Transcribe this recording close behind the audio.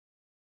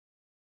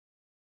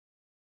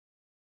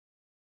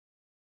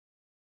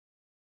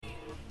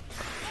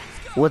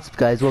What's up,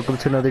 guys? Welcome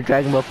to another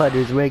Dragon Ball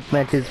FighterZ ranked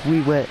matches. We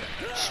went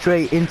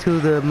straight into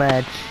the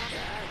match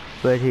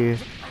right here,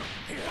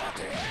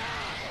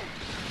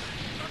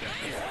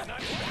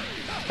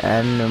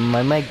 and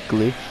my mic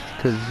glitched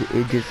because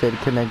it just said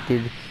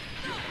connected.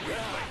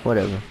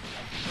 Whatever.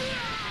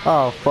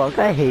 Oh fuck!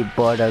 I hate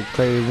Bardock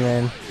players,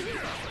 man.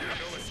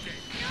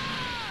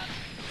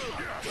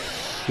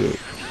 Shit.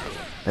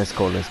 Let's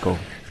go. Let's go.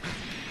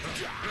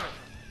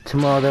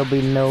 Tomorrow there'll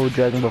be no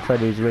Dragon Ball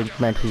FighterZ ranked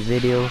matches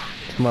video.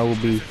 Tomorrow will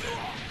be,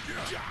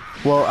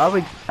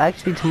 well,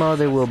 actually tomorrow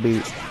there will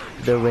be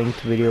the ranked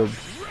video,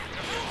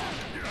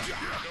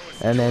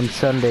 and then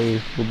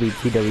Sunday will be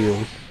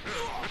PWO.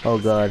 Oh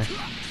god,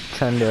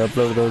 trying to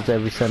upload those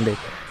every Sunday.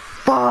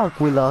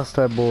 Fuck, we lost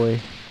our boy.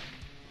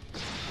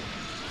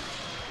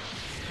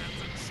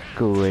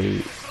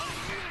 Great.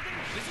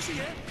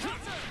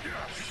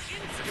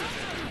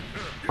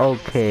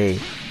 Okay.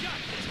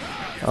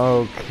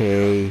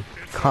 Okay.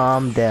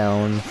 Calm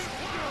down.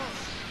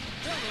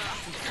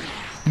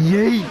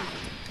 Yay!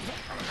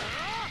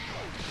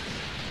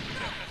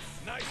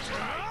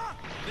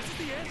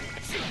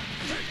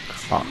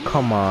 Oh,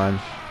 come on.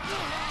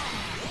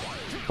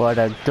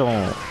 Bardock,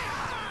 don't.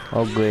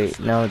 Oh great,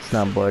 now it's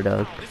not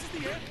Bardock.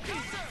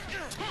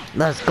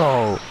 Let's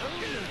go!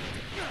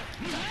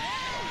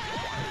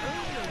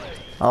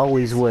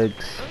 Always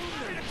works.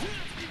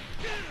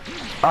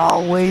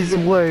 Always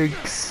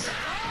works.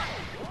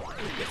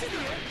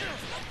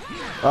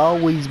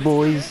 Always,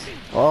 boys.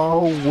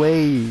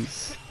 Always.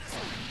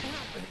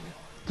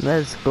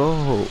 Let's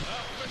go.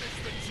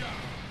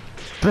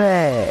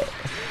 Bet.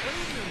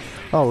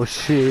 Oh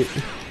shit.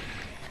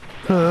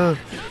 Come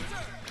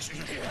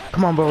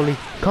on, Broly.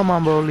 Come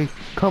on, Broly.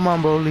 Come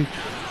on, Broly.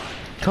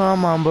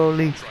 Come on,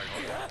 Broly.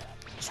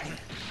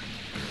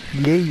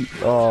 Yay.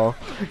 Oh.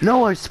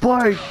 No, our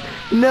spark.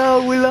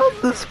 No, we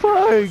lost the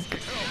spark.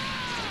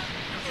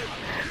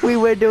 We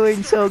were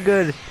doing so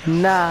good.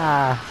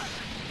 Nah.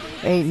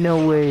 Ain't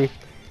no way.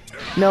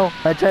 No,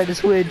 I tried to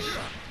switch.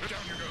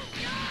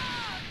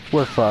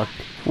 We're fucked.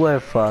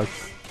 We're fucked.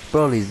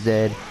 Broly's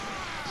dead.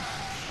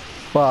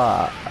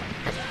 Fuck.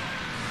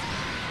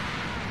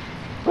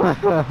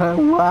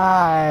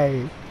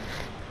 Why?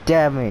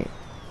 Damn it.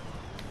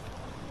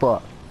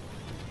 Fuck.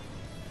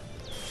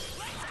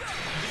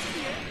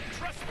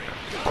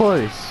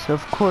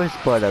 Of course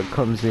Bardock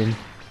comes in.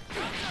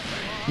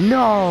 No,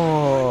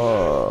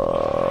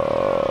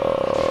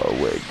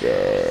 we're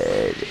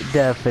dead.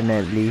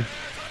 Definitely.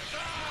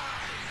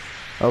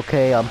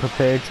 Okay, I'm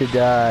prepared to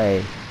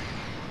die.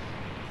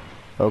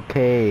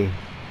 Okay.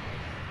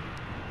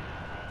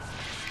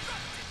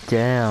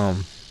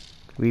 Damn.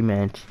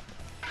 Rematch.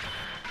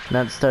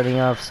 Not starting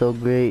off so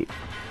great.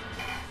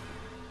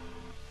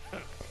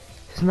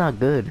 It's not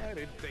good. I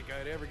didn't think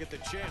I'd ever get the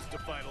chance to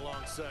fight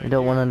alongside. I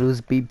don't want to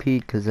lose BP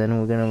because then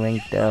we're gonna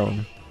rank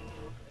down.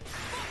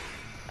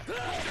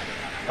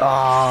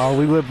 Oh,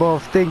 we were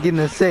both thinking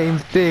the same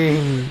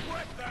thing.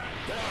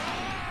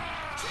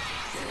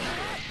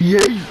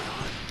 Yay!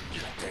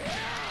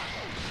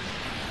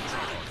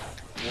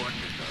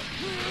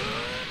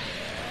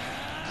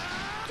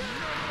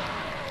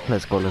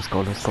 Let's go, let's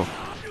go, let's go.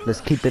 Let's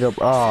keep it up.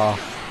 Ah,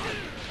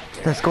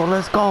 oh. Let's go,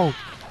 let's go.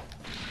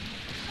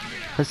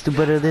 Let's do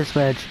better this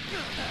match.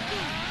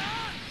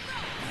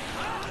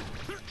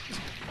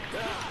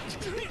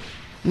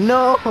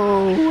 No,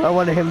 I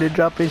wanted him to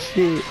drop his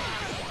shit.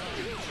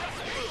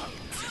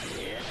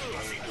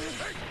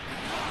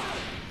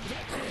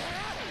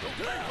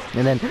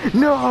 And then,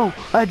 no,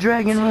 I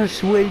Dragon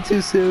Rush way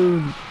too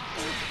soon.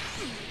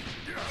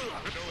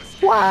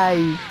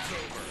 Why?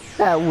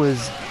 That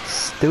was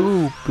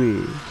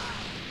stupid.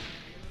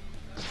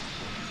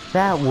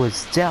 That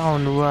was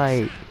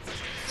downright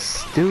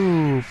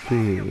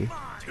stupid.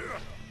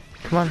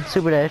 Come on,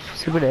 super dash,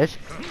 super dash.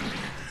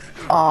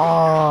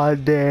 Aw,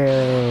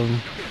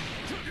 damn.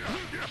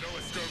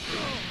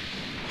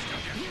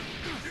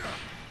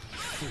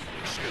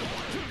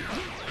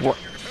 What?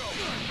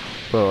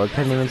 Bro, I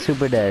can't even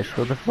super dash.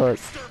 What the fuck?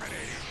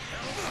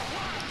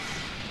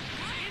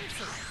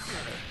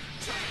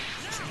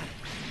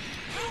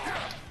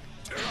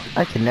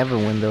 I can never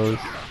win those.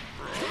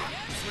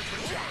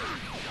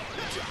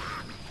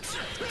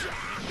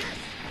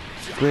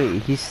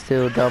 Wait, he's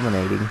still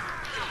dominating.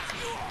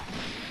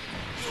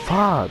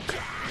 Fuck.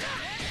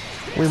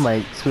 We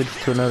might switch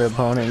to another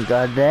opponent.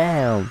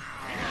 Goddamn.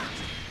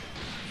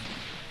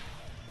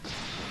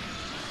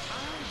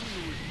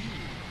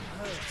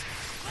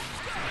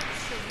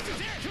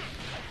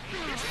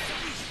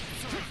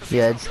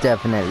 Yeah, it's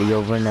definitely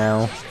over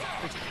now.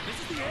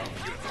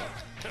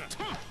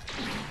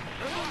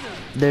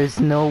 There's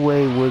no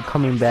way we're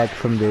coming back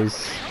from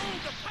this.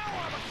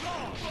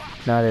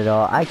 Not at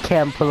all. I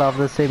can't pull off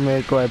the same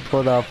miracle I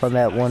pulled off on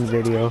that one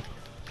video.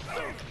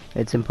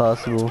 It's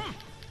impossible.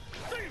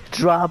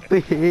 Drop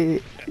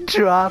it!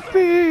 Drop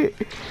it!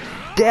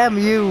 Damn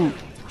you!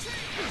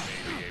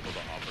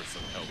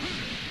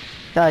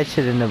 I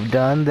shouldn't have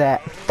done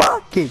that.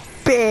 Fucking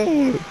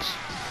bitch!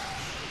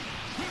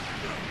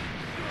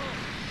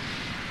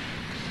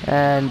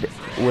 And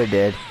we're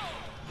dead.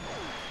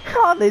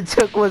 All it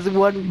took was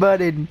one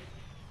button.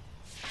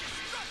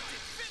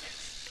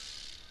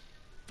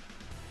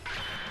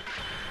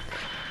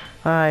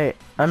 Alright,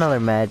 another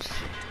match.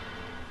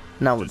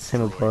 Not with the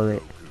same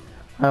opponent.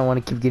 I don't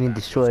want to keep getting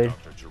destroyed.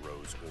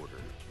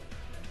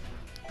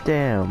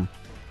 Damn.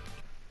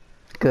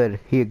 Good,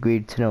 he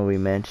agreed to no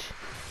rematch.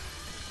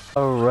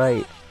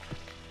 Alright.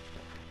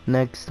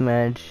 Next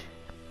match.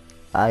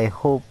 I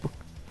hope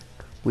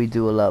we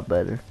do a lot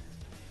better.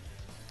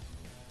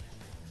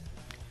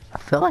 I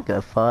feel like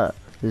I fought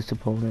this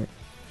opponent.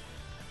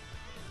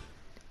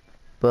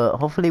 But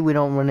hopefully we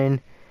don't run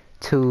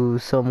into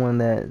someone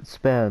that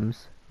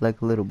spams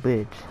like a little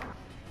bitch.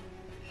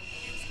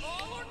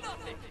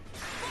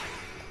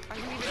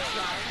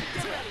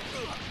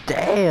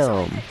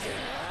 Damn!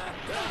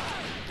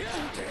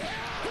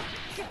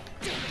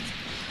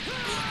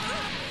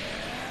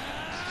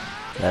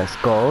 Let's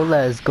go,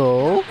 let's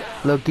go.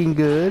 Looking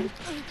good.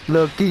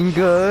 Looking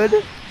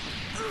good.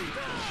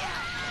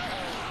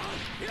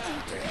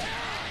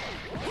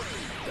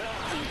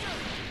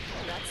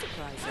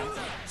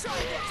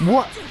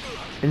 What?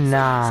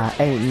 Nah,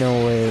 ain't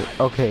no way.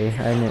 Okay,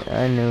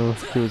 I knew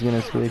he was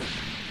gonna switch.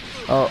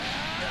 Oh.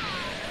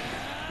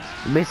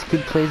 Basically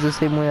plays the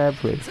same way I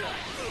play.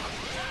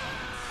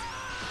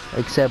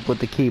 Except with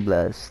the key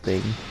blast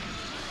thing.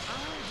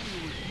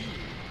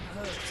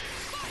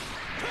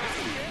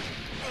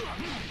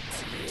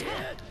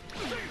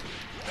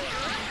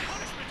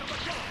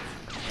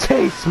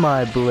 Taste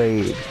my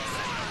blade.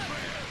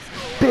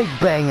 Big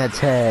bang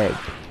attack.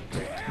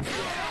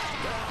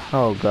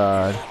 Oh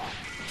god.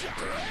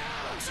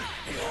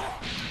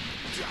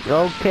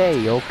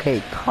 Okay,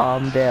 okay,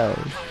 calm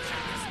down.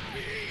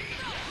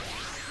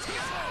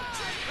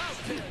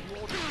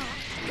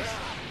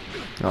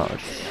 Oh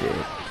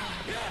shit.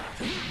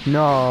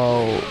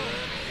 No.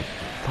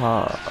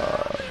 Fuck.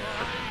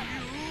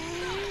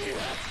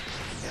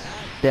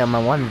 Damn,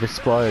 I wanted to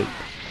spark.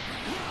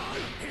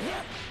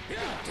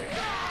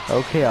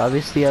 Okay,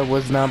 obviously I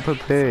was not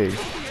prepared.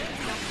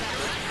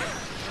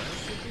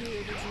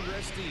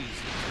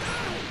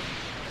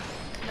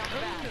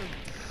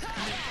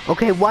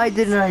 Okay, why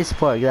didn't I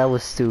spark? That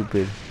was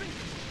stupid.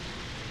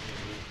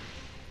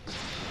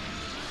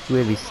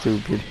 Really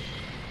stupid.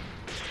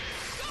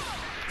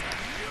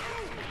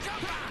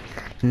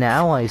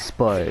 Now I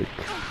spark.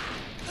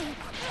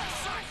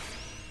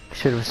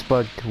 Should have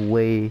sparked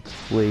way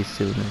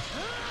sooner.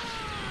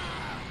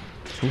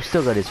 We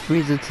still got his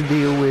freezer to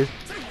deal with.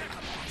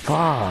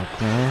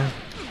 Fuck, man.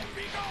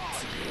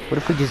 What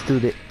if we just do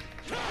the...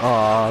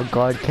 Aw,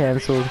 guard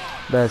cancelled.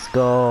 Let's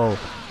go.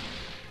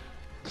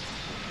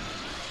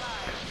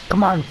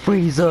 Come on,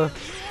 Frieza.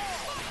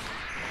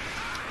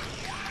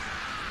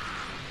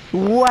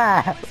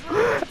 Wow.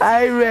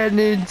 I ran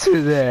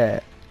into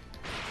that.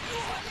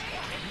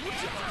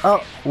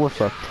 Oh, we're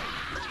fucked.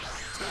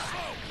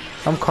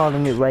 I'm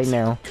calling it right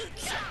now.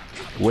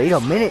 Wait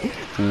a minute.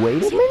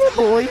 Wait a minute,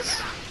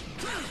 boys.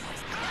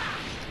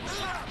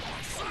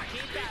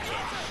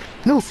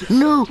 No,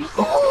 no.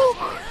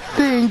 Oh,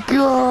 thank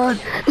God.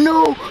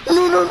 No,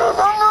 no, no, no, no,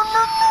 no, no,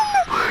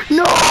 no,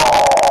 no.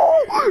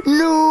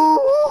 No.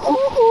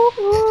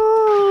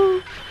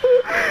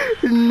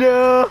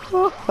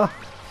 No.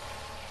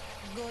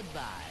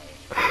 Goodbye.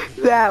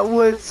 That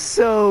was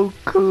so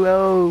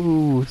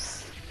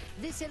close.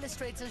 This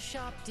illustrates a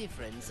sharp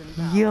difference in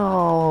power.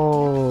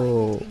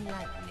 Yo.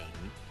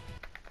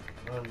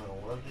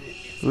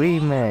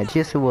 Rematch.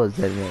 Yes, it was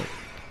that match.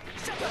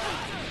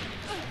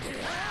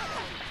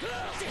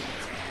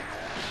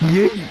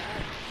 Yay!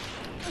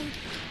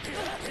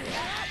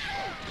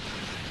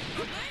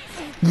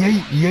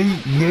 Yay! Yay!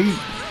 Yay!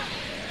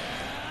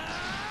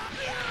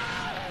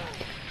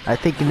 I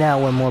think now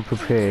we're more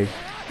prepared.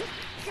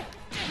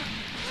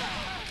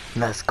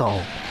 Let's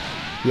go.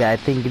 Yeah, I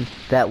think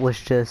that was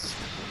just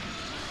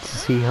to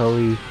see how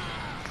he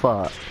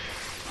fought.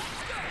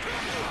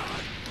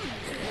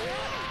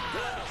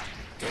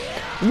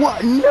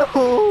 What?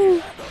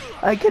 No!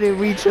 I couldn't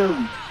reach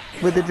him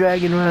with the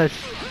Dragon Rush.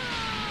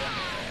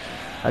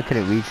 I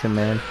couldn't reach him,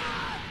 man.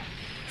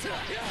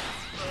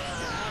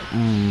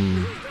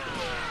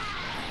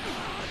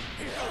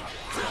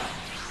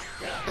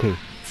 Okay,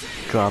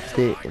 dropped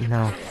it.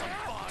 Now,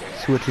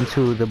 switching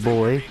to the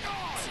boy.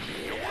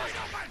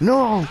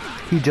 No!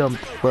 He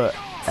jumped, but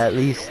at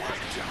least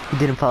he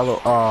didn't follow.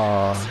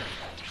 Aww.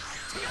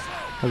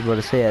 I was about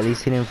to say, at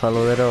least he didn't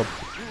follow that up.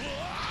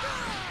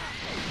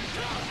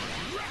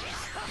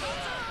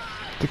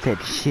 Get that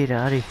shit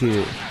out of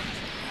here.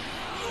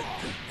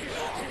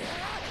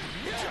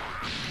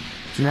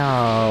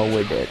 No,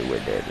 we're dead,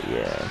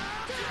 yeah.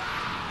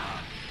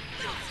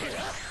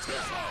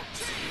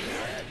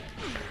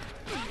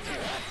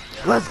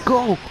 Let's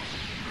go!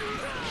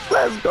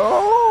 Let's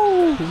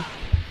go!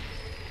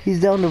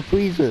 He's down to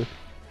Frieza.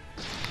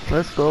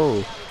 Let's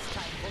go.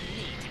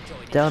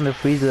 Down to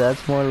Frieza,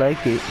 that's more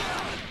like it.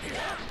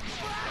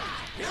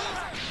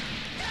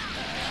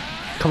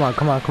 Come on,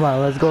 come on, come on,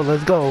 let's go,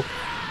 let's go.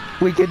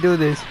 We can do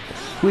this.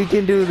 We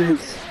can do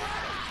this.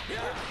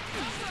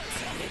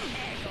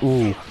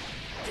 Ooh.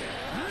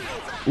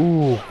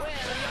 Ooh.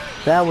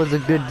 That was a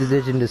good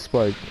decision to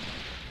spark.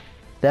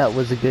 That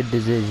was a good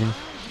decision.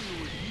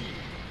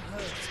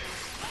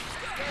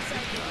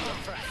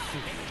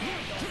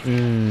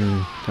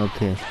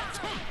 Okay.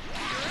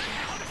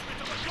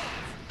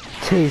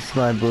 Taste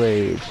my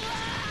blade.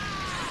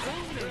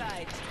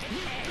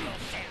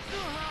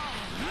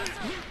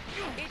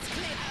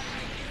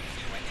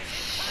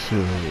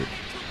 Shit.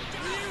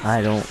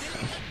 I don't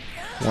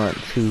want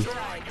to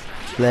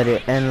let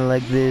it end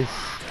like this.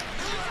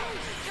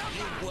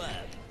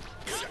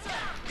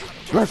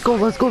 Let's go,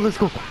 let's go, let's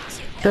go.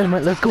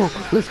 Dynamite, let's go.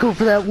 Let's go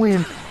for that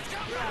win.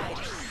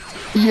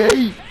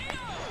 Yay!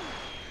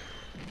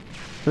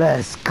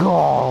 Let's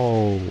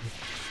go.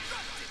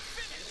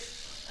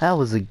 That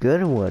was a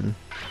good one.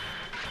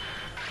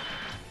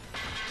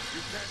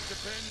 You can't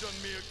depend on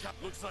me.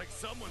 Looks like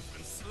someone's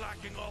been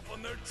slacking off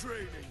on their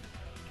training.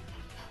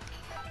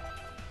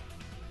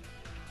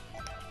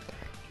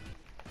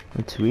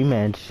 It's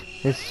rematch.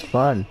 This is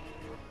fun.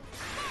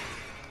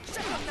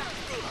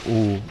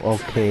 Ooh,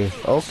 okay.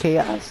 Okay,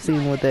 I see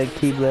him with that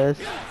key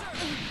blast.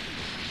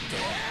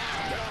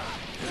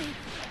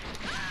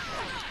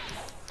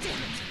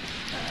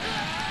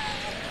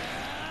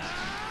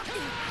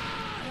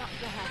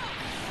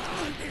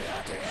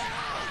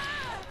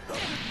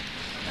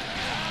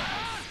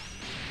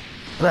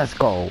 Let's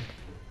go.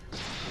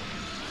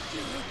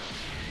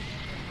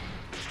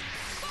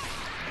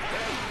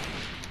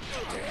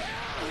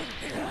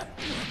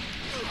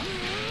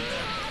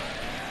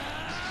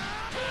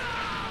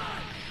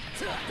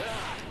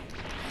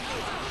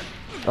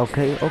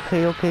 Okay,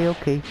 okay, okay,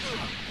 okay.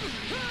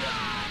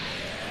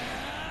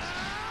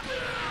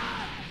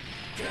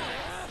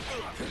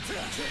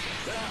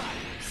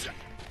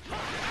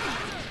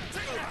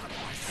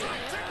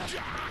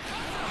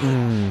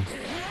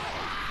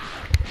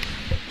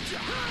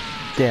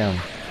 Damn.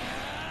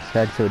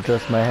 Had to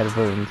adjust my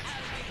headphones.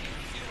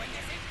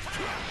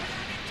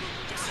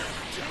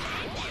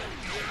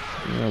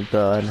 Oh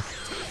god.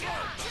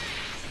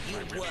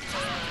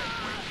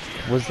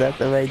 Was that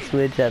the right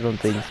switch? I don't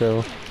think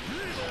so.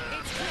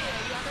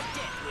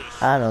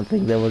 I don't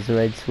think that was the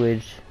right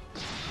switch.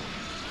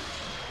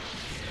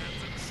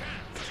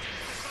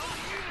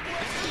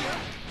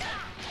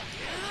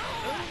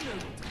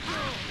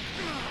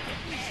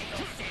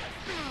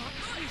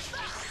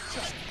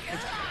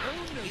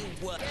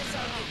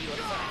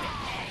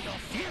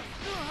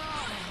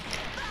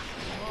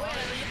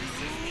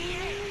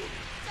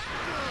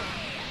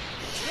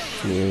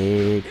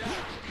 Shit.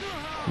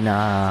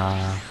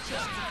 Nah.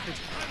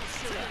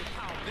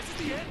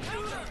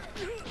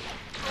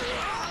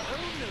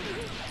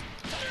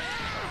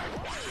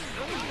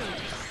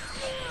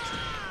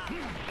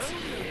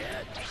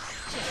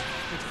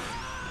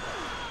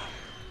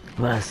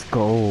 Let's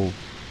go.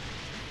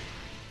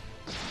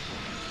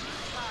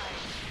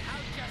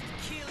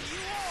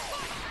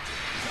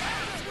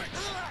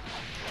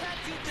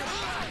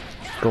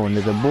 Going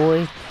to the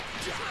boy.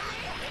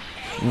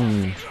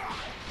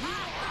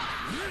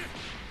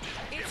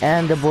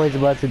 And the boy's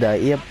about to die.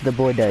 Yep, the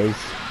boy dies.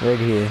 Right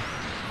here.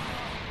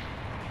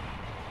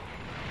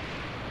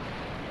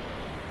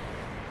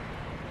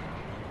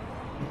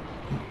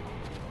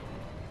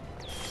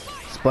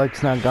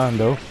 Spark's not gone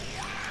though.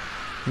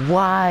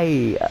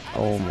 Why?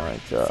 Oh my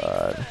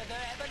god.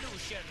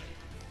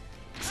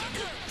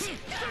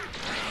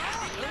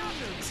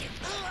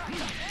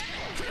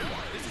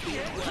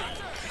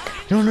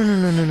 No, no, no,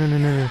 no, no, no, no, no,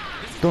 no.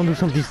 Don't do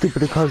something stupid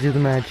to cause you the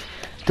match.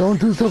 Don't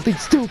do something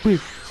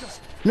stupid.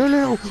 No,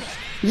 no, no.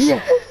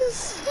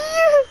 Yes!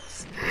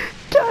 Yes!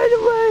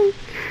 Dynamite!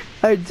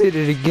 I did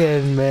it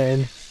again,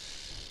 man.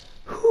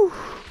 Whew.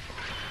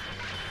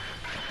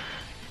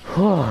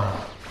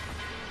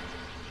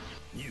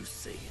 You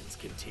Saiyans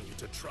continue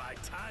to try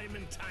time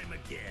and time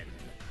again,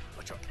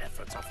 but your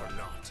efforts are for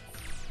naught.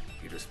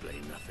 You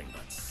display nothing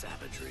but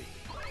savagery.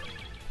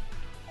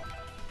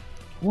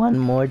 One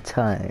more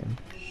time.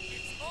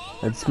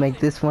 Let's make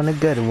this one a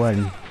good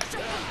one.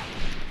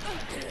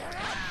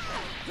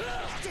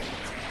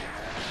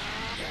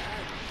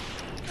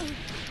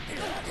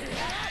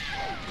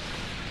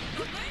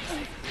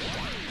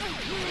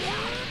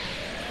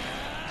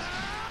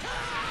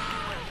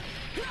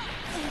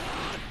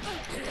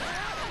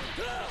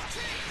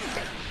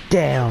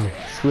 Damn,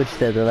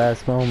 switched at the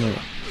last moment.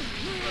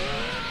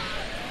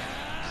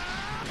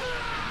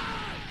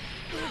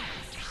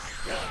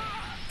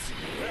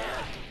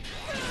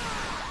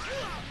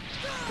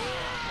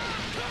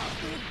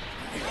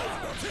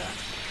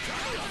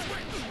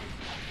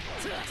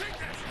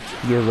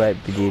 You're right,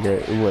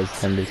 Vegeta, it was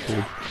time to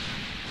switch.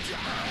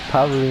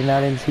 Probably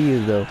not into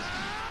you though.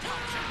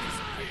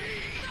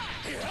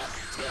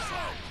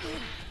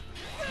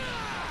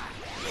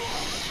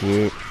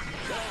 Shit.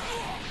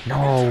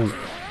 No.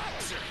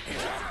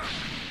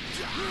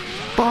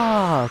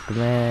 Fuck,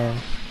 man.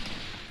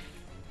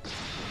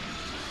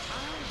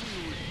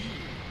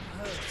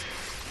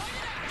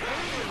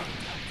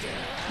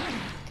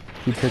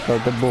 He took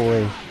out the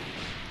boy.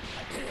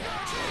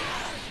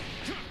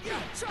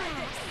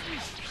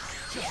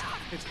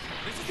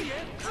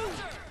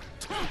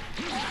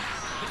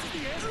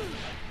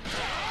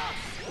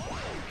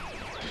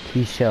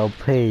 He shall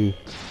pay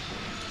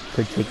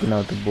for taking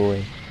out the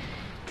boy.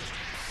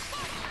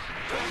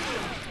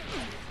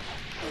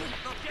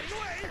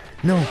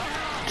 No!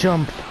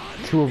 Jump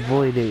to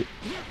avoid it.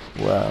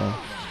 Wow.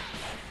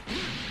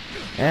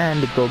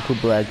 And the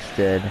Goku Black's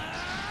dead.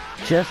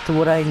 Just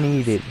what I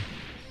needed.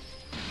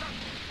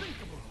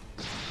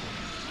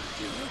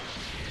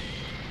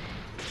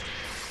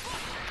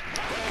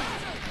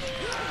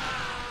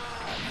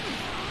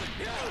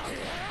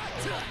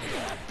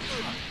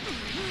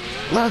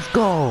 Let's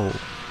go!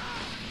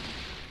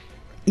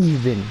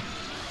 Even.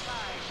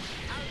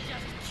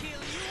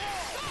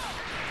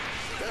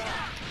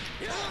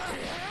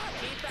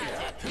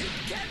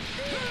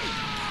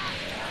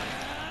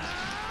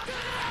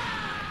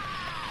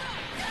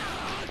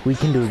 We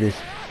can do this.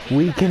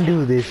 We can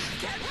do this.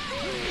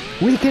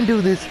 We can do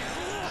this.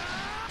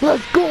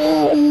 Let's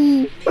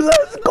go!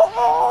 Let's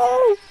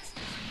go!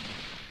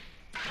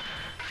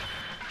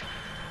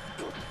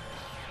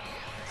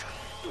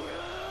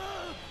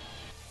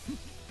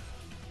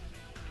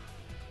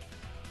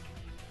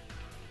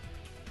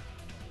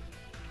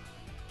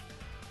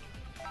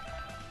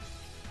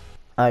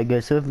 Alright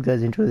guys, so if you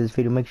guys enjoyed this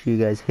video, make sure you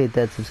guys hit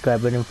that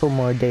subscribe button for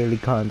more daily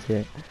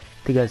content.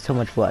 Thank you guys so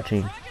much for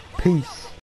watching. Peace.